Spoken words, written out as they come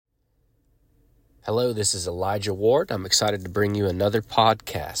Hello, this is Elijah Ward. I'm excited to bring you another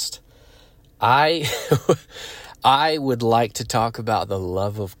podcast. I would like to talk about the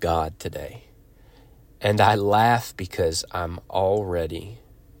love of God today. And I laugh because I'm already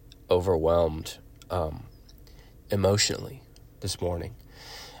overwhelmed emotionally this morning.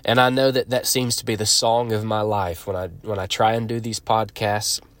 And I know that seems to be the song of my life when I try and do these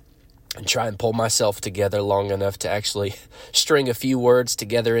podcasts and try and pull myself together long enough to actually string a few words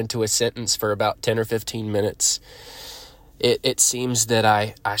together into a sentence for about 10 or 15 minutes. It seems that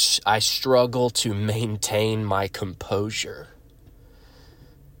I struggle to maintain my composure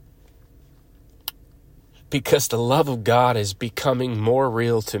because the love of God is becoming more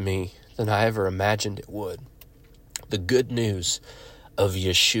real to me than I ever imagined it would. The good news of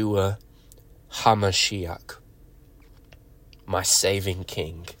Yeshua HaMashiach, my saving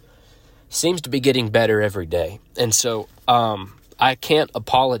King, seems to be getting better every day. And so I can't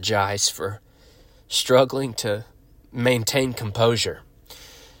apologize for struggling to maintain composure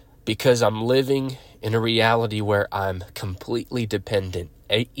because I'm living in a reality where I'm completely dependent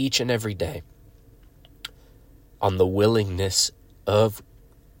each and every day on the willingness of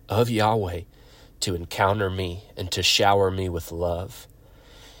Yahweh to encounter me and to shower me with love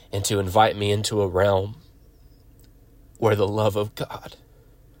and to invite me into a realm where the love of God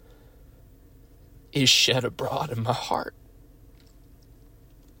is shed abroad in my heart.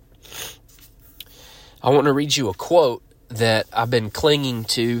 I want to read you a quote that I've been clinging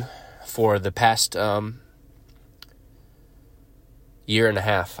to for the past year and a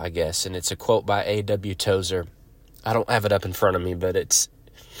half, I guess, and it's a quote by A.W. Tozer. I don't have it up in front of me, but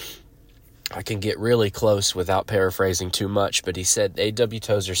I can get really close without paraphrasing too much, but A.W.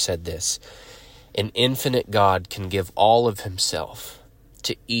 Tozer said this: "An infinite God can give all of himself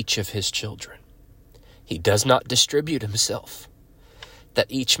to each of his children. He does not distribute himself, that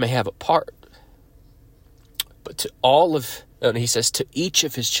each may have a part. But to each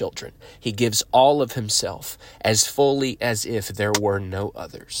of his children, he gives all of himself as fully as if there were no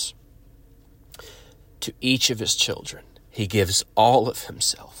others. To each of his children, he gives all of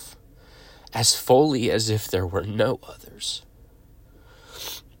himself as fully as if there were no others."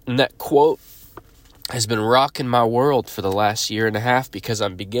 And that quote has been rocking my world for the last year and a half because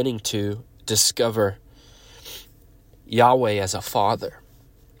I'm beginning to discover Yahweh as a father.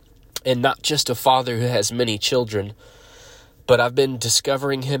 And not just a father who has many children, but I've been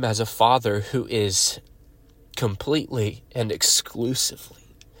discovering him as a father who is completely and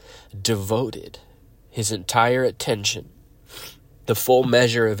exclusively devoted his entire attention, the full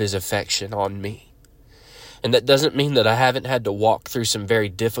measure of his affection on me. And that doesn't mean that I haven't had to walk through some very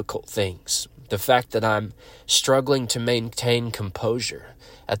difficult things. The fact that I'm struggling to maintain composure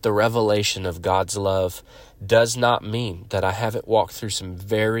at the revelation of God's love does not mean that I haven't walked through some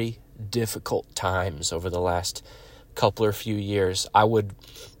very difficult times over the last couple or few years. I would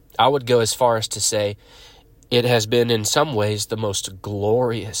go as far as to say it has been in some ways the most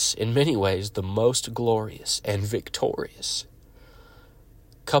glorious, in many ways the most glorious and victorious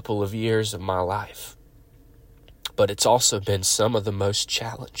couple of years of my life. But it's also been some of the most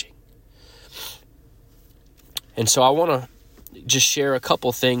challenging. And so I want to just share a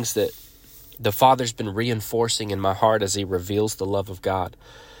couple things that the Father's been reinforcing in my heart as he reveals the love of God.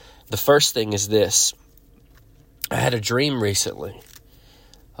 The first thing is this. I had a dream recently.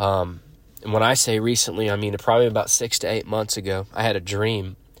 And when I say recently, I mean probably about 6 to 8 months ago. I had a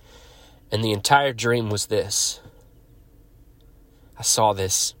dream. And the entire dream was this. I saw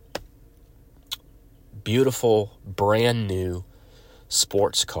this beautiful, brand new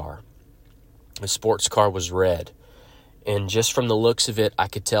sports car. The sports car was red. And just from the looks of it, I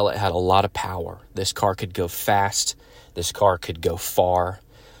could tell it had a lot of power. This car could go fast. This car could go far.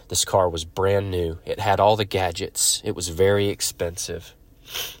 This car was brand new. It had all the gadgets. It was very expensive.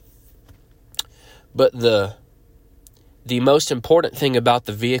 But the most important thing about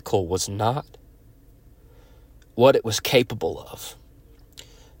the vehicle was not what it was capable of.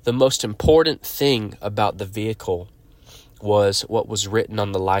 The most important thing about the vehicle was what was written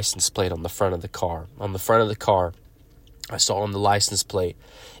on the license plate on the front of the car. On the front of the car, I saw on the license plate,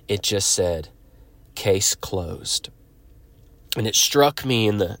 it just said, "Case closed." And it struck me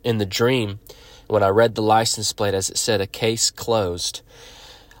in the dream when I read the license plate as it said, "A case closed."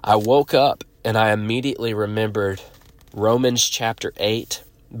 I woke up and I immediately remembered Romans chapter 8,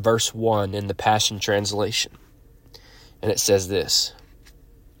 verse 1 in the Passion Translation. And it says this.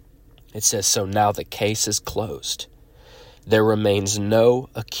 It says, "So now the case is closed. There remains no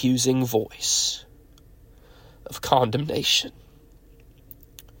accusing voice of condemnation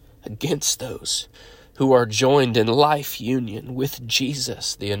against those who are joined in life union with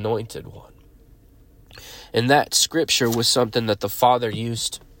Jesus, the Anointed One. And that scripture was something that the Father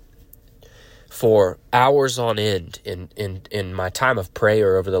used for hours on end in my time of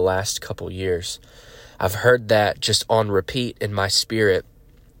prayer over the last couple years. I've heard that just on repeat in my spirit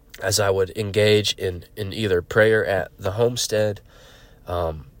as I would engage in either prayer at the homestead,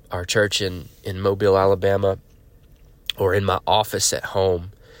 our church in Mobile, Alabama, or in my office at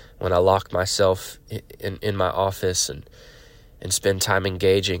home when I lock myself in my office and spend time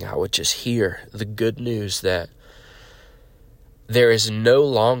engaging. I would just hear the good news that there is no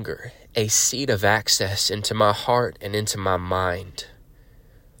longer a seat of access into my heart and into my mind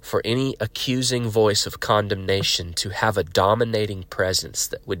for any accusing voice of condemnation to have a dominating presence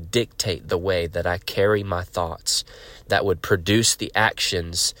that would dictate the way that I carry my thoughts, that would produce the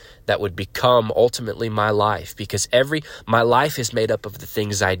actions that would become ultimately my life. Because my life is made up of the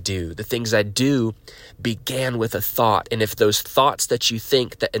things I do. The things I do began with a thought. And if those thoughts that you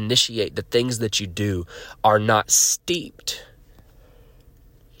think that initiate the things that you do are not steeped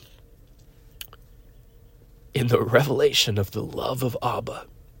in the revelation of the love of Abba,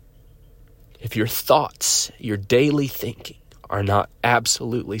 if your thoughts, your daily thinking are not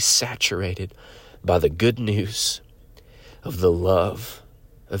absolutely saturated by the good news of the love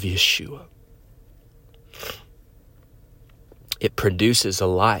of Yeshua, it produces a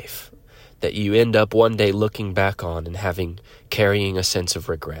life that you end up one day looking back on and carrying a sense of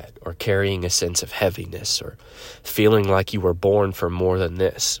regret, or carrying a sense of heaviness, or feeling like you were born for more than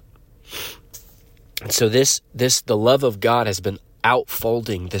this. And so the love of God has been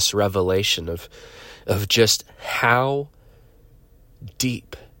outfolding this revelation of just how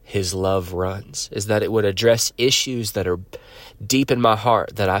deep his love runs, is that it would address issues that are deep in my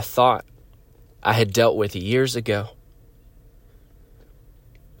heart that I thought I had dealt with years ago,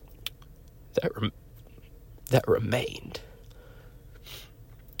 that remained,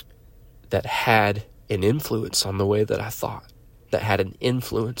 that had an influence on the way that I thought, that had an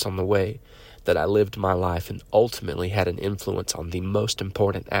influence on the way that I lived my life, and ultimately had an influence on the most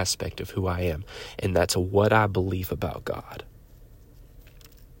important aspect of who I am, and that's what I believe about God.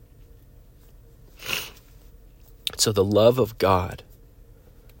 So the love of God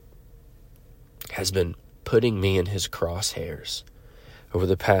has been putting me in his crosshairs over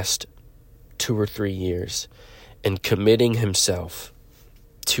the past 2 or 3 years, and committing himself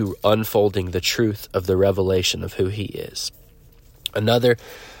to unfolding the truth of the revelation of who he is.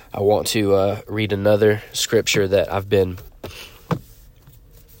 I want to read another scripture that I've been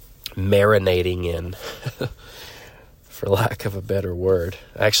marinating in, for lack of a better word.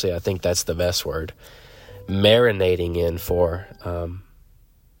 Actually, I think that's the best word. Marinating in for a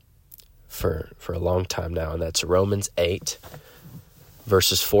long time now, and that's Romans 8,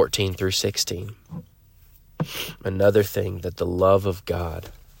 verses 14 through 16. Another thing that the love of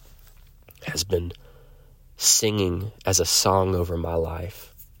God has been singing as a song over my life,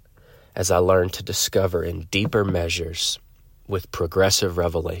 as I learned to discover in deeper measures with progressive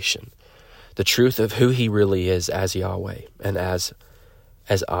revelation the truth of who he really is as Yahweh and as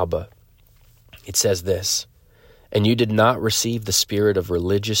Abba. It says this: "And you did not receive the spirit of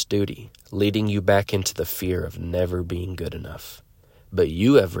religious duty, leading you back into the fear of never being good enough, but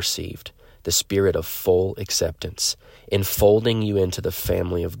you have received the spirit of full acceptance, enfolding you into the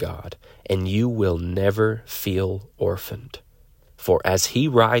family of God, and you will never feel orphaned. For as he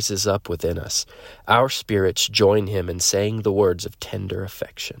rises up within us, our spirits join him in saying the words of tender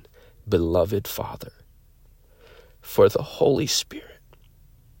affection, 'Beloved Father.' For the Holy Spirit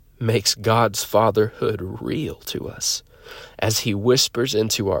makes God's fatherhood real to us as he whispers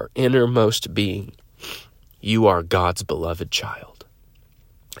into our innermost being, 'You are God's beloved child.'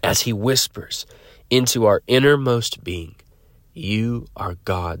 As he whispers into our innermost being, 'You are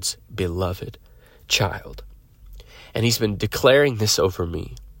God's beloved child.'" And he's been declaring this over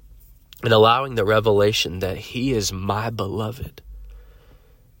me and allowing the revelation that he is my beloved.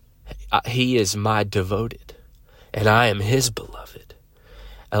 He is my devoted, and I am his beloved.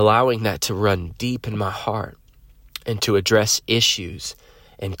 Allowing that to run deep in my heart and to address issues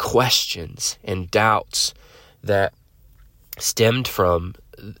and questions and doubts that stemmed from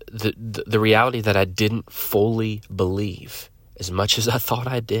the reality that I didn't fully believe, as much as I thought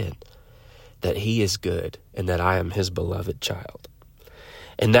I did, that he is good and that I am his beloved child.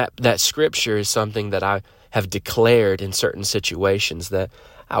 And that scripture is something that I have declared in certain situations that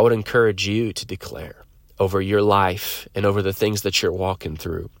I would encourage you to declare over your life and over the things that you're walking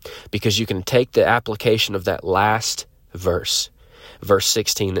through, because you can take the application of that last verse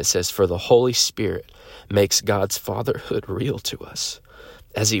 16, that says, "For the Holy Spirit makes God's fatherhood real to us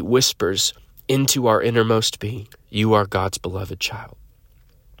as he whispers into our innermost being, 'You are God's beloved child.'"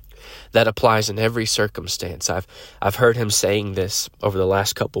 That applies in every circumstance. I've heard him saying this over the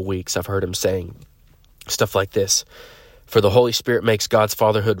last couple weeks. I've heard him saying stuff like this. For the Holy Spirit makes God's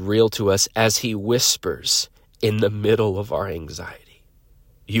fatherhood real to us as he whispers in the middle of our anxiety.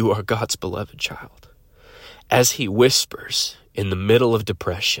 You are God's beloved child. As he whispers in the middle of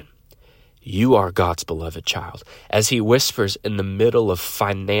depression, you are God's beloved child. As he whispers in the middle of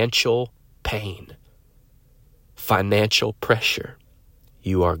financial pain, financial pressure,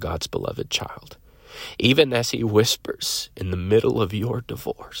 you are God's beloved child. Even as he whispers in the middle of your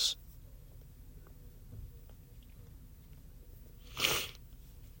divorce.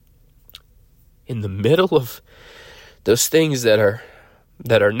 In the middle of those things that are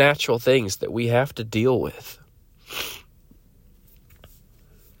natural things that we have to deal with.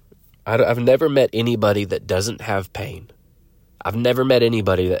 I've never met anybody that doesn't have pain. I've never met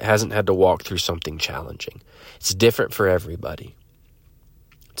anybody that hasn't had to walk through something challenging. It's different for everybody.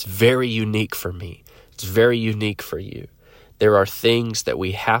 It's very unique for me. It's very unique for you. There are things that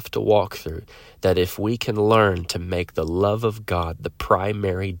we have to walk through that if we can learn to make the love of God the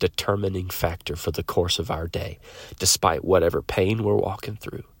primary determining factor for the course of our day, despite whatever pain we're walking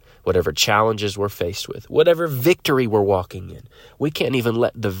through, whatever challenges we're faced with, whatever victory we're walking in, we can't even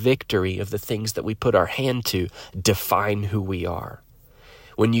let the victory of the things that we put our hand to define who we are.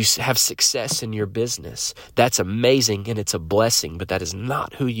 When you have success in your business, that's amazing and it's a blessing, but that is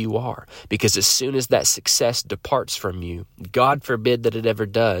not who you are. Because as soon as that success departs from you, God forbid that it ever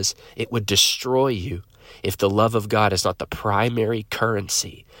does, it would destroy you if the love of God is not the primary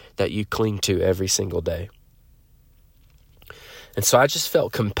currency that you cling to every single day. And so I just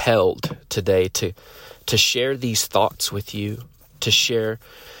felt compelled today to share these thoughts with you, to share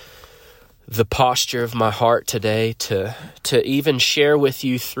the posture of my heart today, to even share with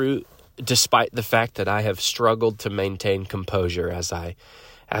you through, despite the fact that I have struggled to maintain composure as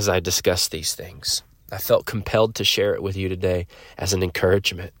I discuss these things. I felt compelled to share it with you today as an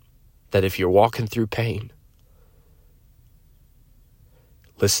encouragement that if you're walking through pain,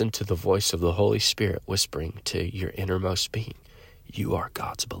 listen to the voice of the Holy Spirit whispering to your innermost being, you are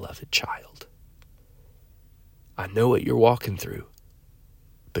God's beloved child. I know what you're walking through,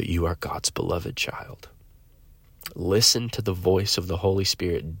 but you are God's beloved child. Listen to the voice of the Holy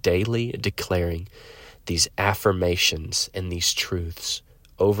Spirit daily declaring these affirmations and these truths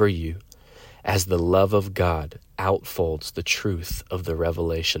over you as the love of God outfolds the truth of the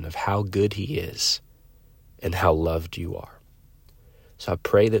revelation of how good he is and how loved you are. So I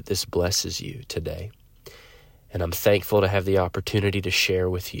pray that this blesses you today. And I'm thankful to have the opportunity to share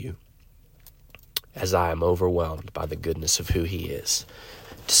with you as I am overwhelmed by the goodness of who he is,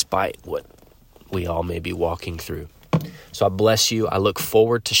 despite what we all may be walking through. So I bless you. I look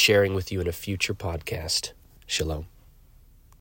forward to sharing with you in a future podcast. Shalom.